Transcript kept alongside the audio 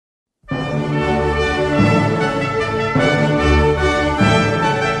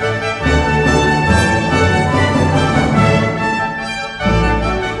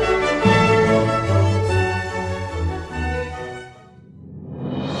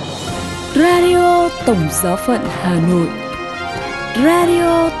Radio Tổng Giáo phận Hà Nội.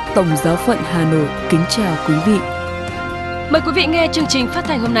 Radio Tổng Giáo phận Hà Nội kính chào quý vị. Mời quý vị nghe chương trình phát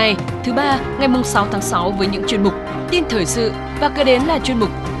thanh hôm nay, thứ Ba, ngày 6 tháng 6 với những chuyên mục tin thời sự và kế đến là chuyên mục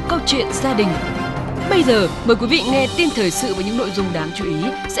câu chuyện gia đình. Bây giờ, mời quý vị nghe tin thời sự với những nội dung đáng chú ý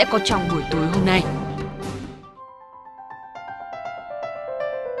sẽ có trong buổi tối hôm nay.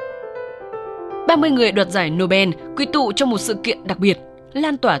 30 người đoạt giải Nobel quy tụ trong một sự kiện đặc biệt,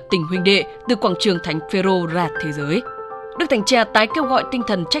 lan tỏa tình huynh đệ từ quảng trường Thánh Phêrô ra thế giới. Đức Thánh Cha tái kêu gọi tinh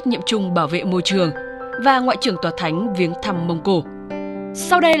thần trách nhiệm chung bảo vệ môi trường và Ngoại trưởng Tòa Thánh viếng thăm Mông Cổ.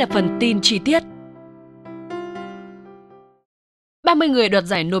 Sau đây là phần tin chi tiết. 30 người đoạt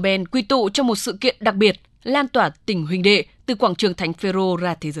giải Nobel quy tụ trong một sự kiện đặc biệt, lan tỏa tình huynh đệ từ quảng trường Thánh Phêrô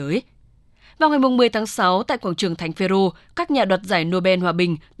ra thế giới. Vào ngày 10 tháng 6, tại quảng trường Thánh Phêrô, các nhà đoạt giải Nobel Hòa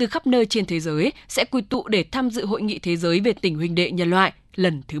bình từ khắp nơi trên thế giới sẽ quy tụ để tham dự Hội nghị Thế giới về tình huynh đệ nhân loại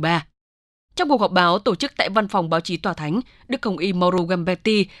lần thứ 3. Trong cuộc họp báo tổ chức tại Văn phòng Báo chí Tòa Thánh, Đức Hồng y Mauro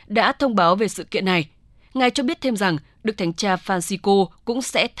Gambetti đã thông báo về sự kiện này. Ngài cho biết thêm rằng Đức Thánh Cha Francisco cũng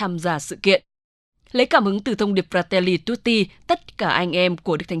sẽ tham gia sự kiện. Lấy cảm hứng từ thông điệp Fratelli Tutti, tất cả anh em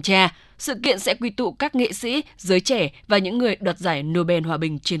của Đức Thánh Cha, sự kiện sẽ quy tụ các nghệ sĩ, giới trẻ và những người đoạt giải Nobel Hòa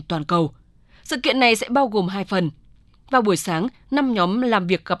bình trên toàn cầu. Sự kiện này sẽ bao gồm 2 phần. Vào buổi sáng, 5 nhóm làm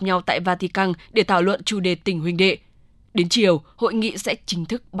việc gặp nhau tại Vatican để thảo luận chủ đề tình huynh đệ. Đến chiều, hội nghị sẽ chính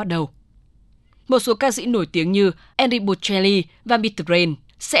thức bắt đầu. Một số ca sĩ nổi tiếng như Enrico Bocelli và Mitterrand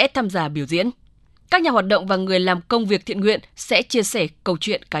sẽ tham gia biểu diễn. Các nhà hoạt động và người làm công việc thiện nguyện sẽ chia sẻ câu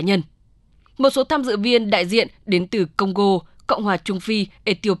chuyện cá nhân. Một số tham dự viên đại diện đến từ Congo, Cộng hòa Trung Phi,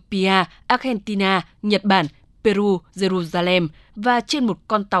 Ethiopia, Argentina, Nhật Bản, Peru, Jerusalem và trên một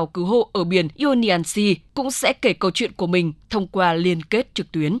con tàu cứu hộ ở biển Ionian Sea cũng sẽ kể câu chuyện của mình thông qua liên kết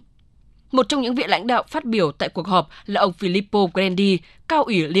trực tuyến. Một trong những vị lãnh đạo phát biểu tại cuộc họp là ông Filippo Grandi, cao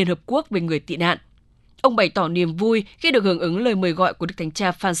ủy Liên Hợp Quốc về người tị nạn. Ông bày tỏ niềm vui khi được hưởng ứng lời mời gọi của Đức Thánh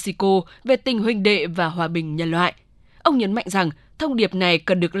Cha Francisco về tình huynh đệ và hòa bình nhân loại. Ông nhấn mạnh rằng thông điệp này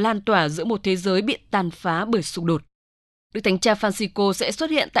cần được lan tỏa giữa một thế giới bị tàn phá bởi xung đột. Đức Thánh Cha Francisco sẽ xuất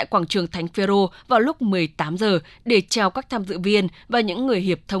hiện tại quảng trường Thánh Phêrô vào lúc 18 giờ để chào các tham dự viên và những người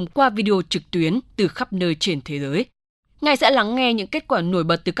hiệp thông qua video trực tuyến từ khắp nơi trên thế giới. Ngài sẽ lắng nghe những kết quả nổi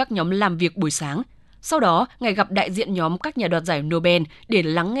bật từ các nhóm làm việc buổi sáng. Sau đó, Ngài gặp đại diện nhóm các nhà đoạt giải Nobel để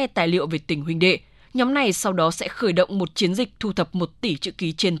lắng nghe tài liệu về tình huynh đệ. Nhóm này sau đó sẽ khởi động một chiến dịch thu thập 1 tỷ chữ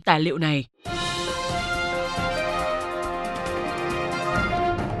ký trên tài liệu này.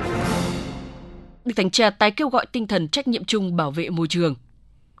 Đức Thánh Cha tái kêu gọi tinh thần trách nhiệm chung bảo vệ môi trường.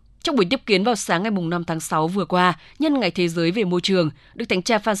 Trong buổi tiếp kiến vào sáng ngày 5 tháng 6 vừa qua, nhân Ngày Thế giới về môi trường, Đức Thánh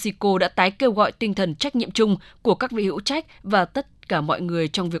Cha Francisco đã tái kêu gọi tinh thần trách nhiệm chung của các vị hữu trách và tất cả mọi người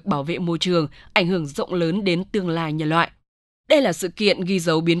trong việc bảo vệ môi trường, ảnh hưởng rộng lớn đến tương lai nhân loại. Đây là sự kiện ghi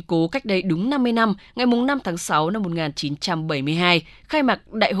dấu biến cố cách đây đúng 50 năm, ngày 5 tháng 6 năm 1972, khai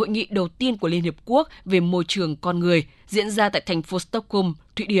mạc Đại hội nghị đầu tiên của Liên Hiệp Quốc về môi trường con người, diễn ra tại thành phố Stockholm,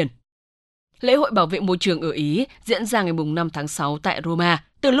 Thụy Điển. Lễ hội bảo vệ môi trường ở Ý diễn ra ngày 5 tháng 6 tại Roma,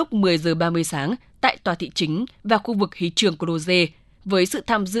 từ lúc 10 giờ 30 sáng tại tòa thị chính và khu vực hí trường Croce, với sự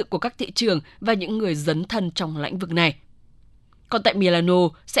tham dự của các thị trường và những người dấn thân trong lĩnh vực này. Còn tại Milano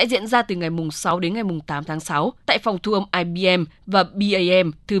sẽ diễn ra từ ngày 6 đến ngày 8 tháng 6 tại phòng thu âm IBM và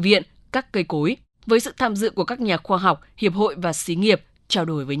BAM, Thư viện, các cây cối, với sự tham dự của các nhà khoa học, hiệp hội và xí nghiệp trao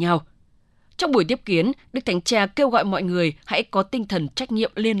đổi với nhau. Trong buổi tiếp kiến, Đức Thánh Cha kêu gọi mọi người hãy có tinh thần trách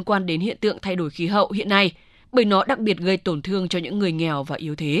nhiệm liên quan đến hiện tượng thay đổi khí hậu hiện nay, bởi nó đặc biệt gây tổn thương cho những người nghèo và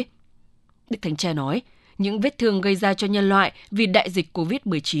yếu thế. Đức Thánh Cha nói, những vết thương gây ra cho nhân loại vì đại dịch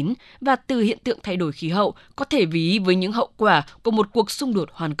COVID-19 và từ hiện tượng thay đổi khí hậu có thể ví với những hậu quả của một cuộc xung đột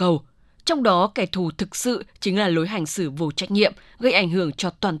hoàn cầu. Trong đó, kẻ thù thực sự chính là lối hành xử vô trách nhiệm, gây ảnh hưởng cho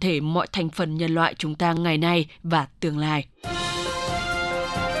toàn thể mọi thành phần nhân loại chúng ta ngày nay và tương lai.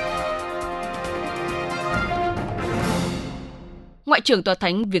 Ngoại trưởng Tòa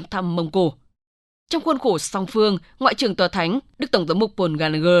Thánh viếng thăm Mông Cổ. Trong khuôn khổ song phương, Ngoại trưởng Tòa Thánh, Đức Tổng giám mục Paul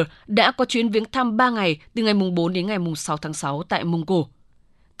Gallagher đã có chuyến viếng thăm 3 ngày từ ngày 4 đến ngày 6 tháng 6 tại Mông Cổ.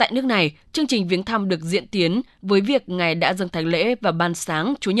 Tại nước này, chương trình viếng thăm được diễn tiến với việc Ngài đã dâng thánh lễ vào ban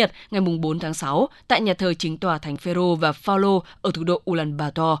sáng Chủ nhật ngày 4 tháng 6 tại nhà thờ chính tòa Thánh Phêrô và Phaolô ở thủ đô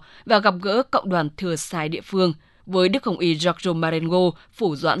Ulaanbaatar và gặp gỡ cộng đoàn thừa sai địa phương với Đức Hồng y Giorgio Marengo,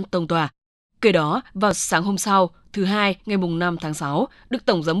 phủ doãn tông tòa. Kế đó, vào sáng hôm sau, thứ Hai, ngày 5 tháng 6, Đức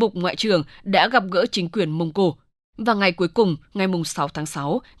Tổng giám mục Ngoại trưởng đã gặp gỡ chính quyền Mông Cổ. Và ngày cuối cùng, ngày 6 tháng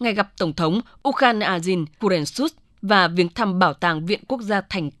 6, Ngài gặp Tổng thống Ukhan Ajin Kurensus và viếng thăm Bảo tàng Viện Quốc gia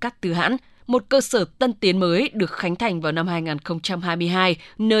Thành Cát Tư Hãn, một cơ sở tân tiến mới được khánh thành vào năm 2022,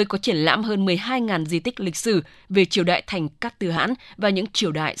 nơi có triển lãm hơn 12.000 di tích lịch sử về triều đại Thành Cát Tư Hãn và những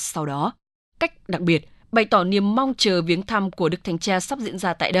triều đại sau đó. cách đặc biệt, bày tỏ niềm mong chờ viếng thăm của Đức Thánh Cha sắp diễn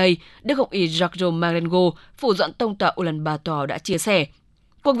ra tại đây, Đức Hồng y Giorgio Marengo, phủ doãn tông tọa Ulaanbaatar đã chia sẻ.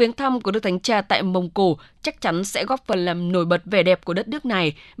 Cuộc viếng thăm của Đức Thánh Cha tại Mông Cổ chắc chắn sẽ góp phần làm nổi bật vẻ đẹp của đất nước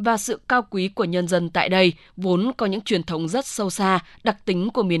này và sự cao quý của nhân dân tại đây, vốn có những truyền thống rất sâu xa, đặc tính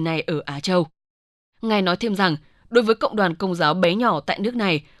của miền này ở Á Châu. Ngài nói thêm rằng, đối với cộng đoàn Công giáo bé nhỏ tại nước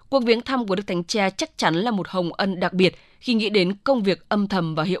này, cuộc viếng thăm của Đức Thánh Cha chắc chắn là một hồng ân đặc biệt khi nghĩ đến công việc âm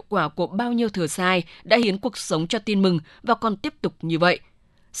thầm và hiệu quả của bao nhiêu thừa sai đã hiến cuộc sống cho tin mừng và còn tiếp tục như vậy,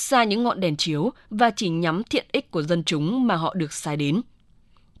 xa những ngọn đèn chiếu và chỉ nhắm thiện ích của dân chúng mà họ được sai đến.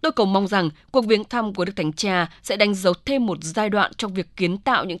 Tôi cầu mong rằng cuộc viếng thăm của Đức Thánh Cha sẽ đánh dấu thêm một giai đoạn trong việc kiến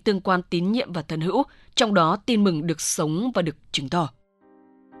tạo những tương quan tín nhiệm và thân hữu, trong đó tin mừng được sống và được chứng tỏ.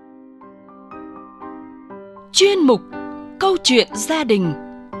 Chuyên mục Câu chuyện gia đình.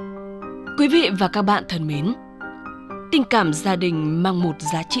 Quý vị và các bạn thân mến, tình cảm gia đình mang một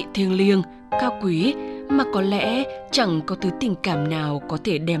giá trị thiêng liêng, cao quý mà có lẽ chẳng có thứ tình cảm nào có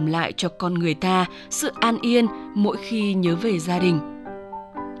thể đem lại cho con người ta sự an yên mỗi khi nhớ về gia đình.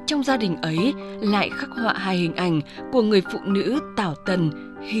 Trong gia đình ấy lại khắc họa hai hình ảnh của người phụ nữ tảo tần,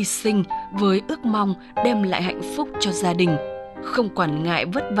 hy sinh với ước mong đem lại hạnh phúc cho gia đình, không quản ngại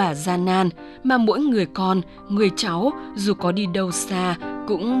vất vả gian nan mà mỗi người con, người cháu dù có đi đâu xa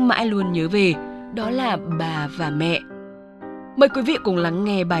cũng mãi luôn nhớ về, đó là bà và mẹ. Mời quý vị cùng lắng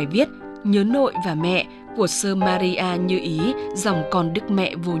nghe bài viết Nhớ nội và mẹ của Sơ Maria Như Ý, dòng con Đức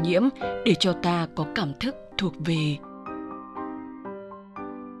Mẹ vô nhiễm để cho ta có cảm thức thuộc về.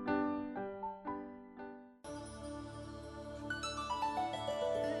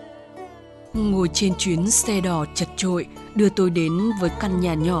 Ngồi trên chuyến xe đò chật chội đưa tôi đến với căn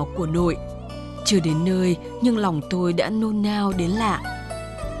nhà nhỏ của nội. Chưa đến nơi nhưng lòng tôi đã nôn nao đến lạ.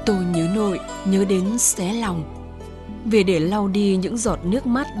 Tôi nhớ nội, nhớ đến xé lòng. Về để lau đi những giọt nước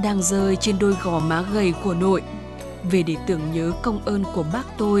mắt đang rơi trên đôi gò má gầy của nội. Về để tưởng nhớ công ơn của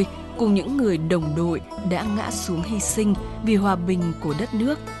bác tôi cùng những người đồng đội đã ngã xuống hy sinh vì hòa bình của đất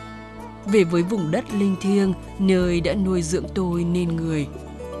nước. Về với vùng đất linh thiêng nơi đã nuôi dưỡng tôi nên người.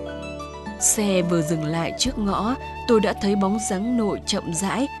 Xe vừa dừng lại trước ngõ, tôi đã thấy bóng dáng nội chậm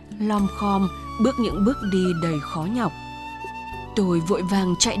rãi, lom khom, bước những bước đi đầy khó nhọc. Tôi vội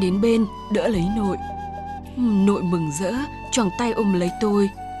vàng chạy đến bên, đỡ lấy nội. Nội mừng rỡ, choàng tay ôm lấy tôi.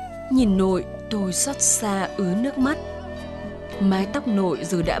 Nhìn nội, tôi xót xa ứa nước mắt. Mái tóc nội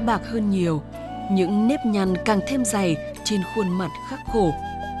giờ đã bạc hơn nhiều, những nếp nhăn càng thêm dày trên khuôn mặt khắc khổ.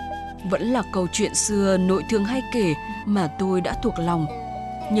 Vẫn là câu chuyện xưa nội thường hay kể mà tôi đã thuộc lòng.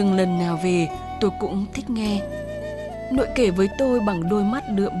 Nhưng lần nào về tôi cũng thích nghe. Nội kể với tôi bằng đôi mắt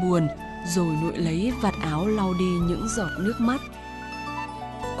đượm buồn, rồi nội lấy vạt áo lau đi những giọt nước mắt.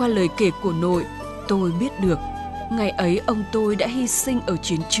 Qua lời kể của nội, tôi biết được ngày ấy ông tôi đã hy sinh ở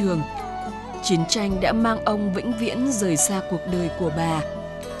chiến trường. Chiến tranh đã mang ông vĩnh viễn rời xa cuộc đời của bà,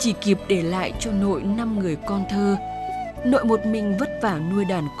 chỉ kịp để lại cho nội 5 người con thơ. Nội một mình vất vả nuôi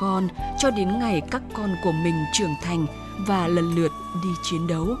đàn con cho đến ngày các con của mình trưởng thành và lần lượt đi chiến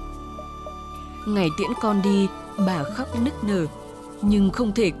đấu. Ngày tiễn con đi, bà khóc nức nở, nhưng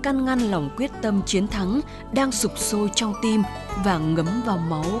không thể can ngăn lòng quyết tâm chiến thắng đang sục sôi trong tim và ngấm vào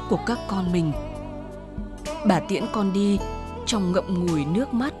máu của các con mình. Bà tiễn con đi trong ngậm ngùi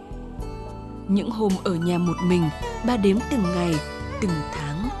nước mắt. Những hôm ở nhà một mình, bà đếm từng ngày, từng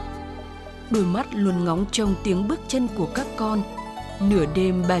tháng. Đôi mắt luôn ngóng trông tiếng bước chân của các con. Nửa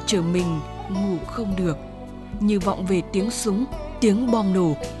đêm bà chờ mình ngủ không được. Như vọng về tiếng súng, tiếng bom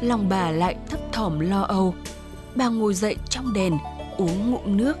nổ, lòng bà lại thấp thỏm lo âu. Bà ngồi dậy trong đèn, uống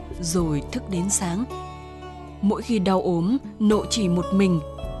ngụm nước rồi thức đến sáng. Mỗi khi đau ốm, nội chỉ một mình.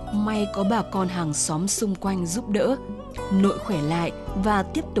 May có bà con hàng xóm xung quanh giúp đỡ. Nội khỏe lại và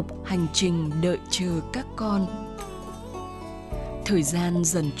tiếp tục hành trình đợi chờ các con. Thời gian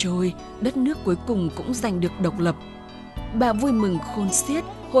dần trôi, đất nước cuối cùng cũng giành được độc lập. Bà vui mừng khôn xiết,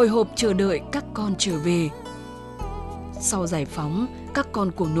 hồi hộp chờ đợi các con trở về. Sau giải phóng, các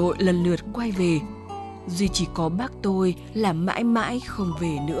con của nội lần lượt quay về. Duy chỉ có bác tôi là mãi mãi không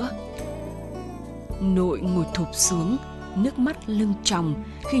về nữa. Nội ngồi thụp xuống, nước mắt lưng tròng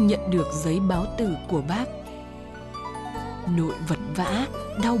khi nhận được giấy báo tử của bác. Nội vật vã,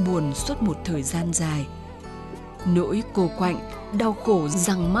 đau buồn suốt một thời gian dài. Nỗi cô quạnh, đau khổ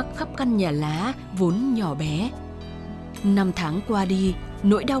giăng mắc khắp căn nhà lá vốn nhỏ bé. 5 tháng qua đi,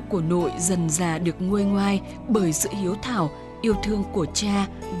 nỗi đau của nội dần dà được nguôi ngoai bởi sự hiếu thảo, yêu thương của cha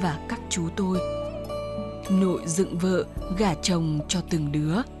và các chú tôi. Nội dựng vợ, gả chồng cho từng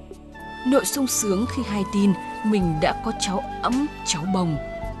đứa. Nội sung sướng khi hay tin mình đã có cháu ẵm, cháu bồng.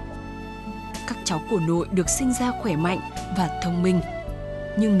 Các cháu của nội được sinh ra khỏe mạnh và thông minh.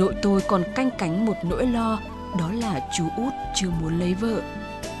 nhưng nội tôi còn canh cánh một nỗi lo, đó là chú út chưa muốn lấy vợ.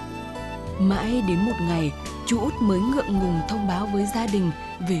 Mãi đến một ngày, chú út mới ngượng ngùng thông báo với gia đình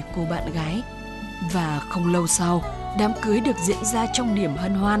về cô bạn gái. Và không lâu sau, đám cưới được diễn ra trong niềm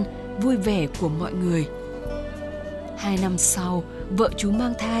hân hoan, vui vẻ của mọi người. 2 năm sau, vợ chú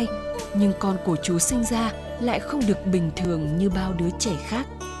mang thai, nhưng con của chú sinh ra lại không được bình thường như bao đứa trẻ khác.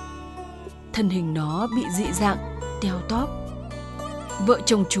 Thân hình nó bị dị dạng, teo tóp. Vợ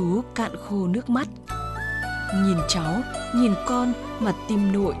chồng chú cạn khô nước mắt. Nhìn cháu, nhìn con mà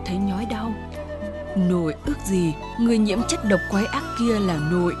tim nội thấy nhói đau. Nội ước gì người nhiễm chất độc quái ác kia là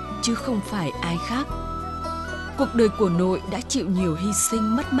nội, chứ không phải ai khác. Cuộc đời của nội đã chịu nhiều hy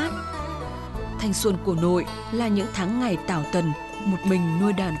sinh mất mát. Thanh xuân của nội là những tháng ngày tảo tần, một mình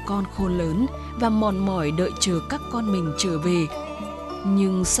nuôi đàn con khôn lớn và mòn mỏi đợi chờ các con mình trở về.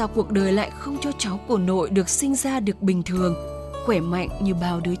 Nhưng sao cuộc đời lại không cho cháu của nội được sinh ra được bình thường, khỏe mạnh như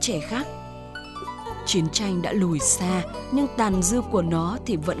bao đứa trẻ khác? Chiến tranh đã lùi xa, nhưng tàn dư của nó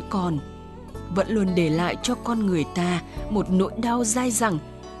thì vẫn còn. Vẫn luôn để lại cho con người ta một nỗi đau dai dẳng,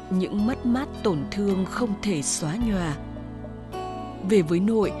 những mất mát tổn thương không thể xóa nhòa. Về với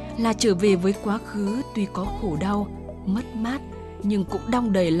nội là trở về với quá khứ tuy có khổ đau, mất mát, nhưng cũng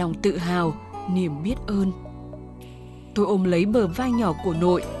đong đầy lòng tự hào, niềm biết ơn. Tôi ôm lấy bờ vai nhỏ của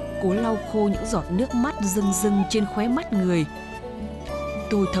nội, cố lau khô những giọt nước mắt rưng rưng trên khóe mắt người.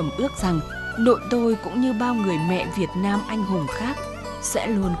 Tôi thầm ước rằng nội tôi cũng như bao người mẹ Việt Nam anh hùng khác sẽ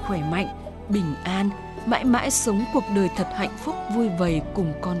luôn khỏe mạnh, bình an, mãi mãi sống cuộc đời thật hạnh phúc vui vầy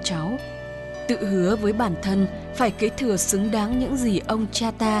cùng con cháu. Tự hứa với bản thân phải kế thừa xứng đáng những gì ông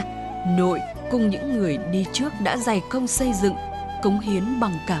cha ta, nội cùng những người đi trước đã dày công xây dựng, cống hiến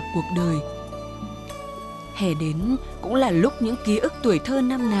bằng cả cuộc đời. Hè đến cũng là lúc những ký ức tuổi thơ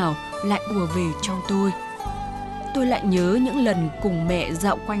năm nào lại ùa về trong tôi. Tôi lại nhớ những lần cùng mẹ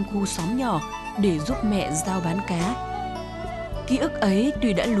dạo quanh khu xóm nhỏ để giúp mẹ giao bán cá. Ký ức ấy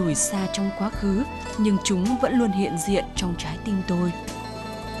tuy đã lùi xa trong quá khứ, nhưng chúng vẫn luôn hiện diện trong trái tim tôi.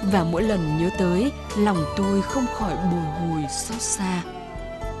 Và mỗi lần nhớ tới, lòng tôi không khỏi bồi hồi xót xa.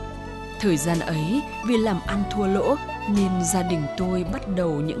 Thời gian ấy, vì làm ăn thua lỗ nên gia đình tôi bắt đầu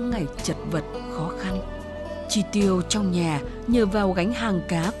những ngày chật vật khó khăn. Chi tiêu trong nhà nhờ vào gánh hàng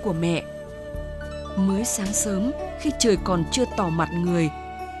cá của mẹ. Mới sáng sớm, khi trời còn chưa tỏ mặt người,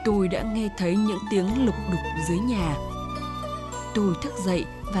 tôi đã nghe thấy những tiếng lục đục dưới nhà. Tôi thức dậy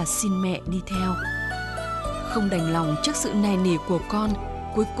và xin mẹ đi theo. Không đành lòng trước sự nài nỉ của con,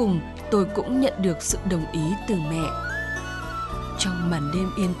 cuối cùng tôi cũng nhận được sự đồng ý từ mẹ. Trong màn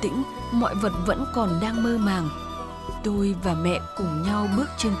đêm yên tĩnh, mọi vật vẫn còn đang mơ màng. Tôi và mẹ cùng nhau bước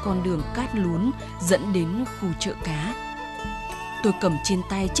trên con đường cát lún dẫn đến khu chợ cá. Tôi cầm trên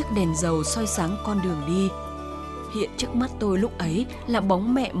tay chiếc đèn dầu soi sáng con đường đi. Hiện trước mắt tôi lúc ấy là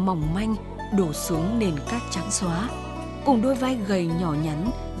bóng mẹ mỏng manh đổ xuống nền cát trắng xóa, cùng đôi vai gầy nhỏ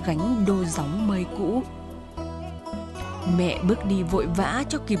nhắn gánh đôi gióng mây cũ. Mẹ bước đi vội vã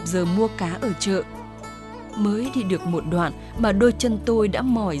cho kịp giờ mua cá ở chợ. Mới đi được một đoạn mà đôi chân tôi đã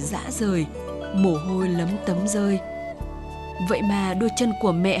mỏi rã rời, mồ hôi lấm tấm rơi. Vậy mà đôi chân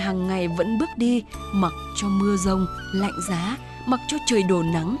của mẹ hàng ngày vẫn bước đi, mặc cho mưa giông, lạnh giá, mặc cho trời đổ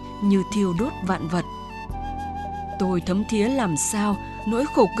nắng như thiêu đốt vạn vật. Tôi thấm thía làm sao nỗi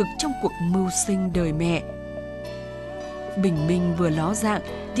khổ cực trong cuộc mưu sinh đời mẹ. Bình minh vừa ló dạng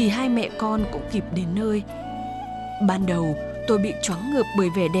thì hai mẹ con cũng kịp đến nơi. Ban đầu tôi bị choáng ngợp bởi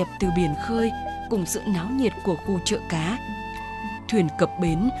vẻ đẹp từ biển khơi cùng sự náo nhiệt của khu chợ cá. Thuyền cập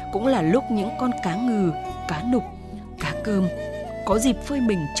bến cũng là lúc những con cá ngừ, cá nục, cá cơm có dịp phơi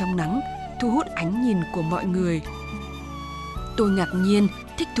mình trong nắng, thu hút ánh nhìn của mọi người. Tôi ngạc nhiên,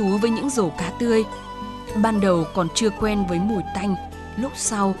 thích thú với những rổ cá tươi. Ban đầu còn chưa quen với mùi tanh, lúc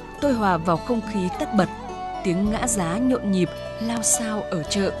sau tôi hòa vào không khí tất bật, tiếng ngã giá nhộn nhịp lao xao ở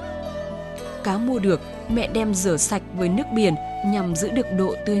chợ. Cá mua được, mẹ đem rửa sạch với nước biển nhằm giữ được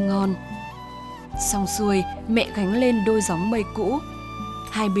độ tươi ngon. Xong xuôi, mẹ gánh lên đôi gióng mây cũ.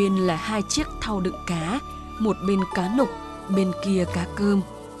 Hai bên là hai chiếc thau đựng cá, một bên cá nục, bên kia cá cơm.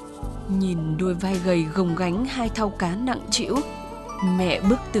 Nhìn đôi vai gầy gồng gánh hai thau cá nặng trĩu, mẹ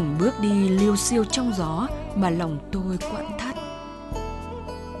bước từng bước đi liêu xiêu trong gió mà lòng tôi quặn thắt.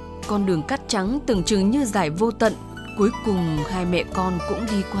 Con đường cát trắng tưởng chừng như dài vô tận, cuối cùng hai mẹ con cũng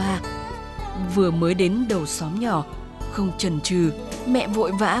đi qua. Vừa mới đến đầu xóm nhỏ, không chần chừ, mẹ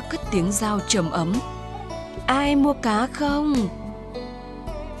vội vã cất tiếng rao trầm ấm: "Ai mua cá không?"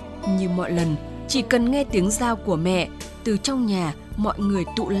 Như mọi lần, chỉ cần nghe tiếng rao của mẹ, từ trong nhà mọi người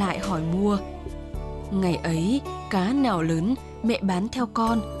tụ lại hỏi mua. Ngày ấy, cá nào lớn mẹ bán theo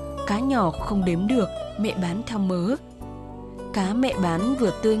con, cá nhỏ không đếm được mẹ bán theo mớ. cá mẹ bán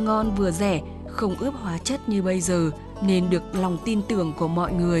vừa tươi ngon vừa rẻ, không ướp hóa chất như bây giờ nên được lòng tin tưởng của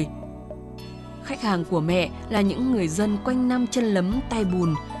mọi người. Khách hàng của mẹ là những người dân quanh năm chân lấm tay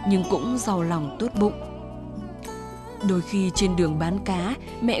bùn nhưng cũng giàu lòng tốt bụng. Đôi khi trên đường bán cá,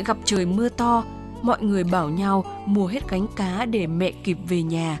 mẹ gặp trời mưa to, mọi người bảo nhau mua hết gánh cá để mẹ kịp về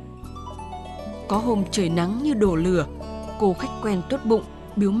nhà. Có hôm trời nắng như đổ lửa, cô khách quen tốt bụng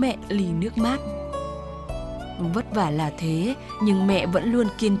biếu mẹ ly nước mát. Vất vả là thế, nhưng mẹ vẫn luôn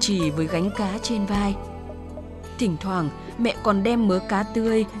kiên trì với gánh cá trên vai. Thỉnh thoảng, mẹ còn đem mớ cá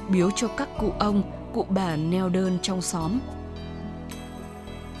tươi biếu cho các cụ ông, cụ bà neo đơn trong xóm.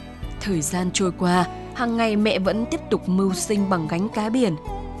 Thời gian trôi qua, hàng ngày mẹ vẫn tiếp tục mưu sinh bằng gánh cá biển.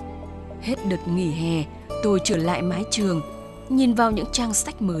 Hết đợt nghỉ hè, tôi trở lại mái trường, nhìn vào những trang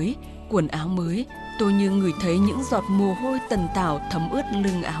sách mới, quần áo mới, tôi như ngửi thấy những giọt mồ hôi tần tảo thấm ướt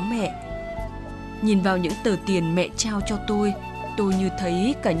lưng áo mẹ. Nhìn vào những tờ tiền mẹ trao cho tôi như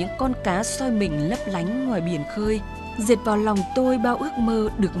thấy cả những con cá soi mình lấp lánh ngoài biển khơi, dệt vào lòng tôi bao ước mơ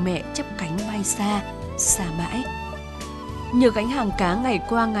được mẹ chắp cánh bay xa, xa mãi. Nhờ gánh hàng cá ngày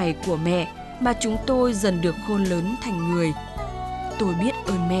qua ngày của mẹ mà chúng tôi dần được khôn lớn thành người. Tôi biết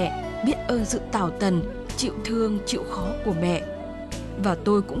ơn mẹ, biết ơn sự tảo tần, chịu thương, chịu khó của mẹ. Và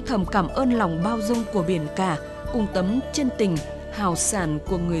tôi cũng thầm cảm ơn lòng bao dung của biển cả cùng tấm chân tình, hào sảng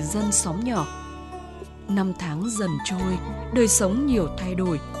của người dân xóm nhỏ. Năm tháng dần trôi, đời sống nhiều thay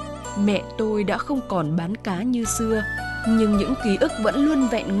đổi. Mẹ tôi đã không còn bán cá như xưa, nhưng những ký ức vẫn luôn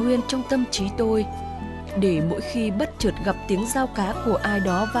vẹn nguyên trong tâm trí tôi. Để mỗi khi bất chợt gặp tiếng dao cá của ai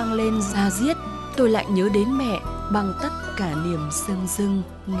đó vang lên da diết, tôi lại nhớ đến mẹ bằng tất cả niềm rưng rưng,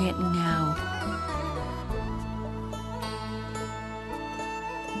 nghẹn ngào.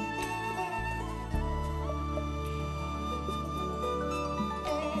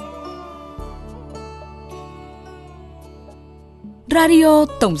 Radio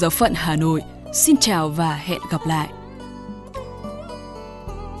Tổng giáo phận Hà Nội xin chào và hẹn gặp lại.